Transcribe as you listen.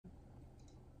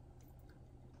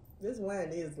This wine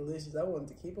is delicious. I wanted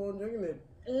to keep on drinking it.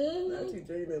 Not you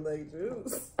drinking it like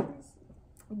juice.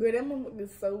 But that motherfucker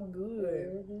is so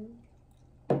good.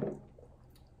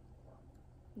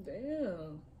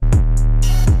 Damn.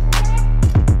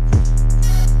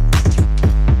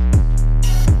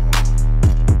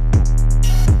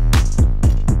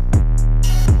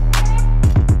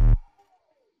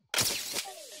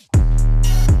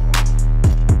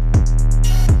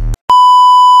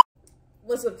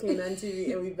 What's up, Nani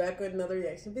TV? And we back with another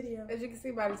reaction video. As you can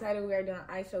see by the title, we are doing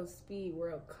Ishowspeed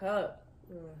World Cup.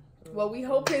 Well, we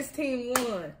hope his team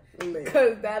won.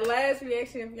 Because that last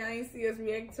reaction, if y'all ain't see us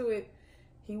react to it,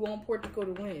 he want Portugal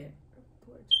to win.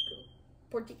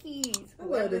 Portuguese. I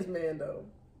love this man, though.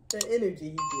 The energy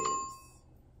he gives.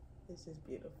 It's just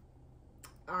beautiful.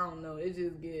 I don't know. It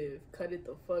just gives. Cut it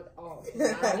the fuck off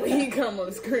when he come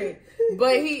on screen.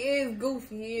 But he is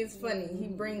goofy. He is funny. He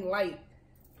bring light.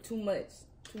 Too much.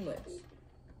 Too much.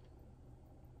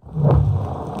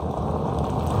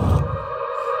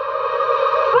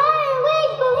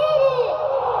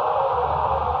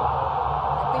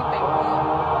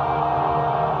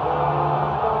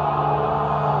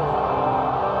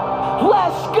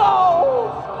 Let's go!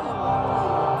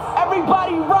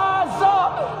 Everybody rise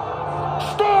up!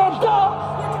 Stand up!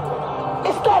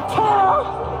 It's that time!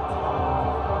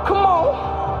 Come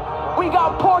on! We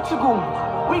got Portugal,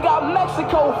 we got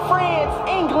Mexico, France,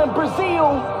 England,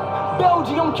 Brazil,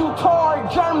 Belgium,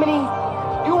 Qatar, Germany,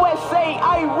 USA,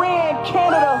 Iran,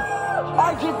 Canada,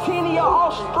 Argentina,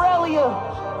 Australia,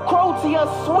 Croatia,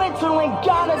 Switzerland,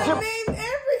 Ghana, Japan.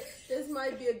 This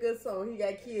might be a good song. He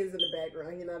got kids in the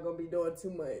background. He's not gonna be doing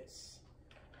too much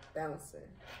bouncing.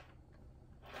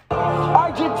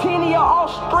 Argentina,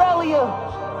 Australia,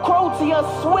 Croatia,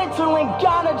 Switzerland,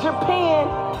 Ghana, Japan,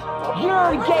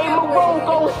 Uruguay,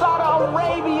 Morocco, Saudi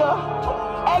Arabia,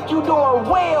 Ecuador,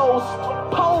 Wales,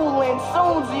 Poland,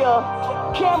 Tunisia,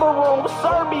 Cameroon,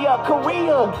 Serbia,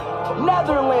 Korea,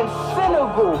 Netherlands,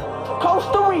 Senegal,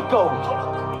 Costa Rica.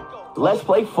 Let's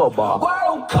play football.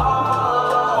 World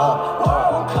Cup!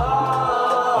 World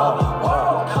Cup!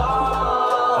 World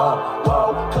Cup!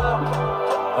 World Cup!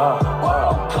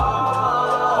 World Cup!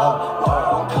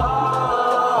 World Cup!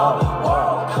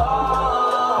 World Cup!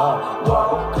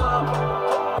 World Cup!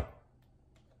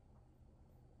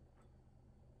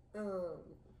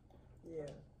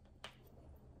 Yeah.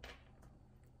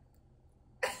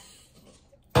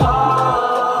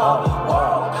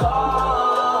 World Cup!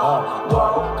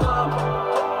 World Cup!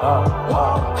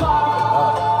 World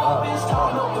Cup! It's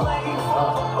time to play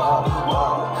football.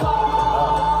 World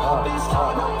Cup! It's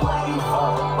time to play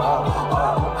football.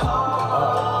 World Cup!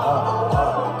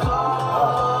 World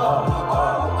Cup!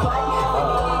 World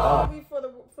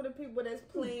Cup! For the people that's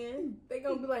playing, they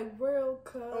gonna be like, World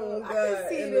Cup. Oh, I can God,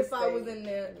 see it in the if I was in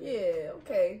there. Yeah,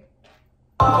 okay.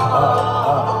 World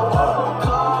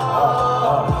Cup!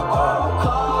 World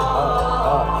Cup!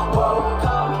 World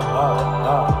Cup!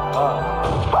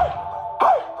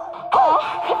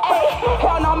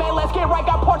 Hell no, man, let's get right.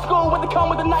 Got Portugal with the come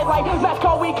with the night light.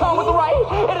 Mexico, we come with the right.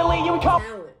 Italy, we come.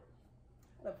 Talent.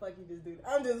 How the fuck you just do that?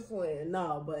 I'm just playing.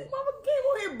 No, but Mama came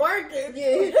on here barking.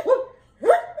 yeah.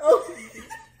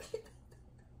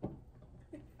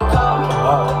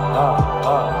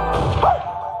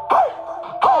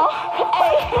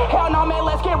 Hell no, man,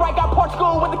 let's get right. Got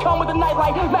Portugal with the come with the night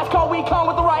light. Mexico, we come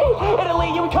with the right.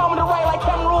 Italy, we come with the right. Like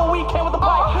Cameroon, we came with the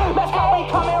pipe. Mexico, we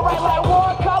come in right like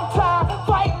World Cup time.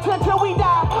 Fight till we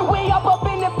die. We up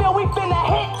in the field, we finna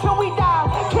hit till we die.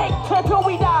 Kick till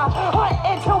we die. Hunt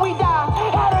until we die.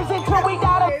 Headers until we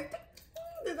die.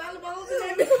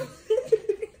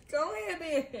 Go ahead,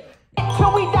 man.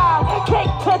 Till we die. Kick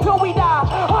till we die.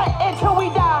 Hunt until we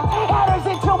die. Headers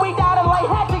until we die. And like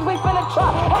hat-tricks, we finna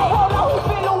try. Hey, hold on, we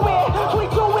finna win. We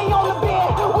do, we on the bed.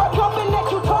 We're coming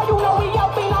at you, tall, you know we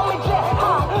out, we on the jet.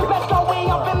 Mexico, we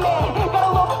up in man. Got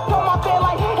a look on my bed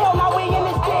like, hell no, we in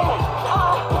this den.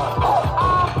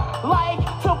 Like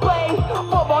to play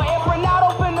football. And Ronaldo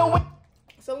finna win.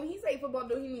 So when he say football,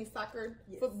 do he mean soccer?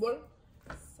 Yes. Football?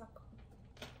 Soccer.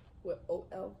 What?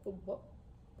 O-L? Football?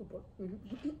 Football.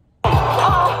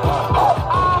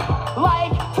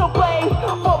 Like to play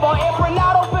football. If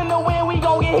Ronaldo finna win, we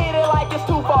gon' get hit it like it's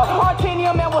too far.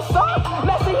 Argentina, man, what's up?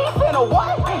 Messi, he finna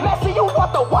what? Messi, you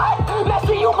want the what?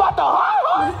 Messi, you want the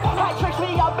huh? Hat tricks,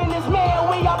 we up in this man,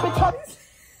 we up in Turkey.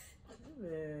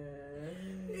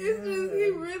 It's just, he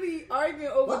really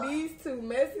arguing over these two,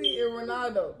 Messi and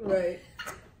Ronaldo. Right.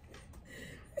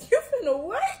 You finna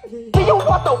what? You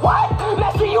want the what?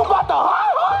 Messi, you want the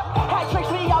huh? Hat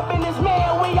tricks, we up in this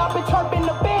man, we up in Turk in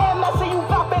the band. Messi, you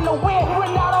up in the win.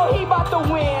 Ronaldo, he about to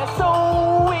win. So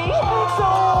we.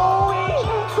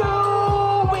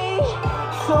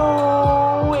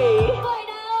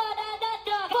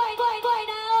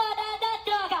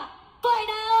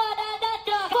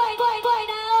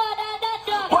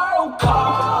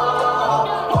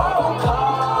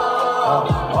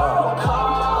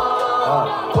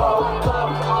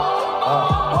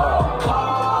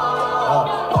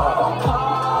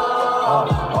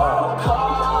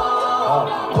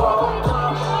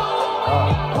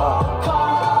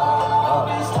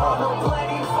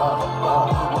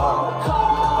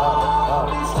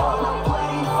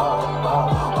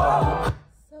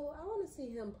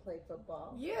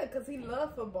 because he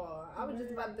loves football. I was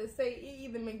just about to say, it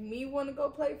either make me want to go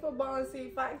play football and see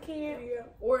if I can,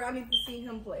 or I need to see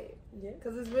him play it. Yeah.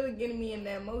 Because it's really getting me in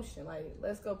that motion. Like,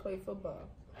 let's go play football.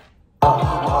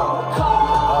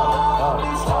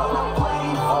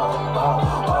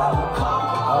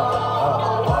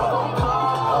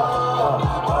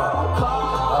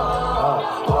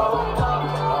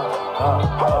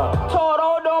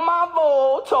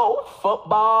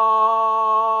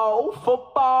 Football,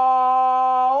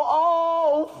 football,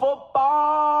 oh,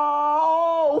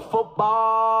 football,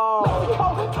 football.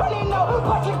 Mexico, turning up,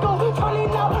 Portugal,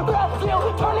 turning up, Brazil,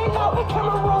 turning up,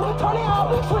 Cameroon, turning up,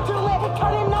 Switzerland,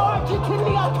 turning up,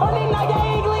 Argentina, turning up,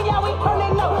 yeah, England, yeah, we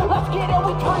turning up. Let's get it,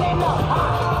 we turning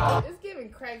up. It's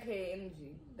giving crackhead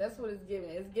energy. That's what it's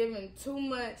giving. It's giving too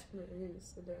much.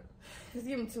 It's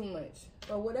giving too much.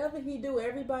 But whatever he do,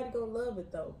 everybody gonna love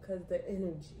it though, cause the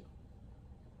energy.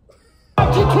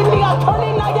 Argentina,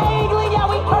 turning up, yeah, England, yeah,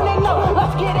 we turning up.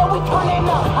 Let's get it, we turning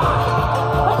up.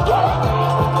 Let's get it.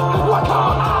 Work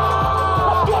on.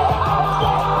 Let's get it.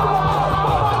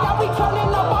 Yeah, we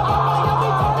turning up. Yeah, we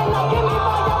turning up. Give me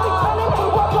more, yeah, we turning up.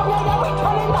 Work on, yeah, we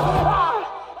turning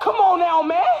up. Come on now,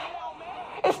 man.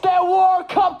 It's that World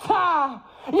Cup time.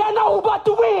 Y'all know who about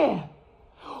to win.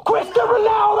 Cristiano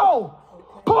Ronaldo.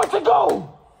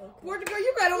 Portugal. Portugal,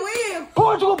 you gotta win.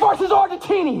 Portugal versus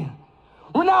Argentina.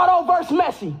 Ronaldo versus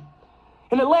Messi.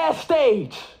 In the last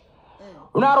stage,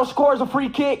 Ronaldo scores a free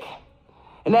kick,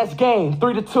 and that's game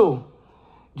 3-2.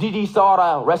 GG to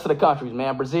all the rest of the countries,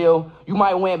 man. Brazil, you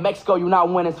might win. Mexico, you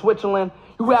not winning. Switzerland,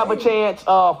 you have a chance.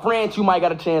 France, you might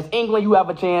got a chance. England, you have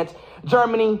a chance.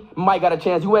 Germany, might got a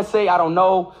chance. USA, I don't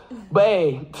know. But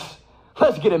hey,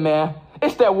 let's get it, man.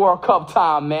 It's that World Cup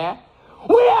time, man.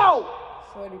 We out!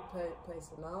 Shorty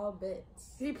placing all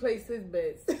bets. He placed his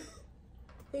bets.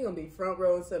 He gonna be front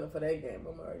row and center for that game.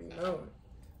 I'm already knowing.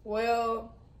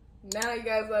 Well, now you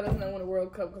guys let us know when the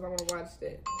World Cup, because I want to watch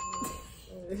that.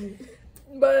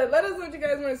 But let us know what you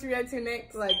guys want us to react to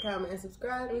next. Like, comment, and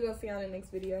subscribe. We're gonna see you on the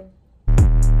next video.